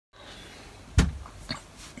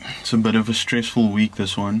It's a bit of a stressful week,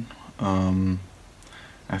 this one. I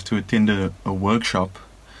have to attend a workshop.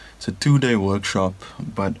 It's a 2-day workshop,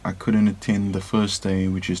 but I couldn't attend the first day,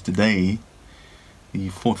 which is today, the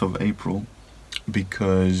 4th of April,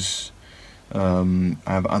 because I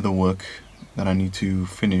have other work that I need to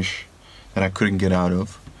finish that I couldn't get out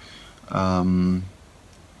of. So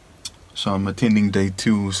I'm attending day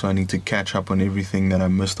 2, so I need to catch up on everything that I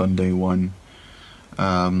missed on day 1.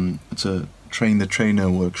 It's a train the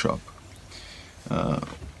trainer workshop,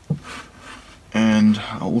 and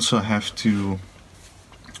I also have to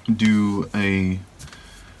do a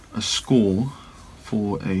score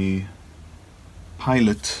for a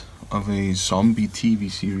pilot of a zombie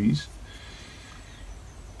TV series,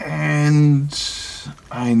 and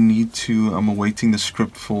I'm awaiting the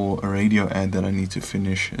script for a radio ad that I need to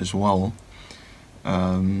finish as well.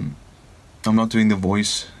 I'm not doing the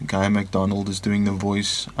voice. Guy McDonald is doing the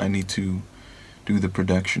voice. I need to do the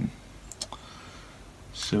production.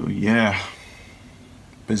 So yeah,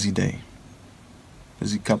 busy day,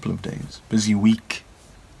 busy couple of days, busy week.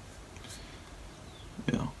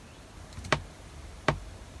 Yeah.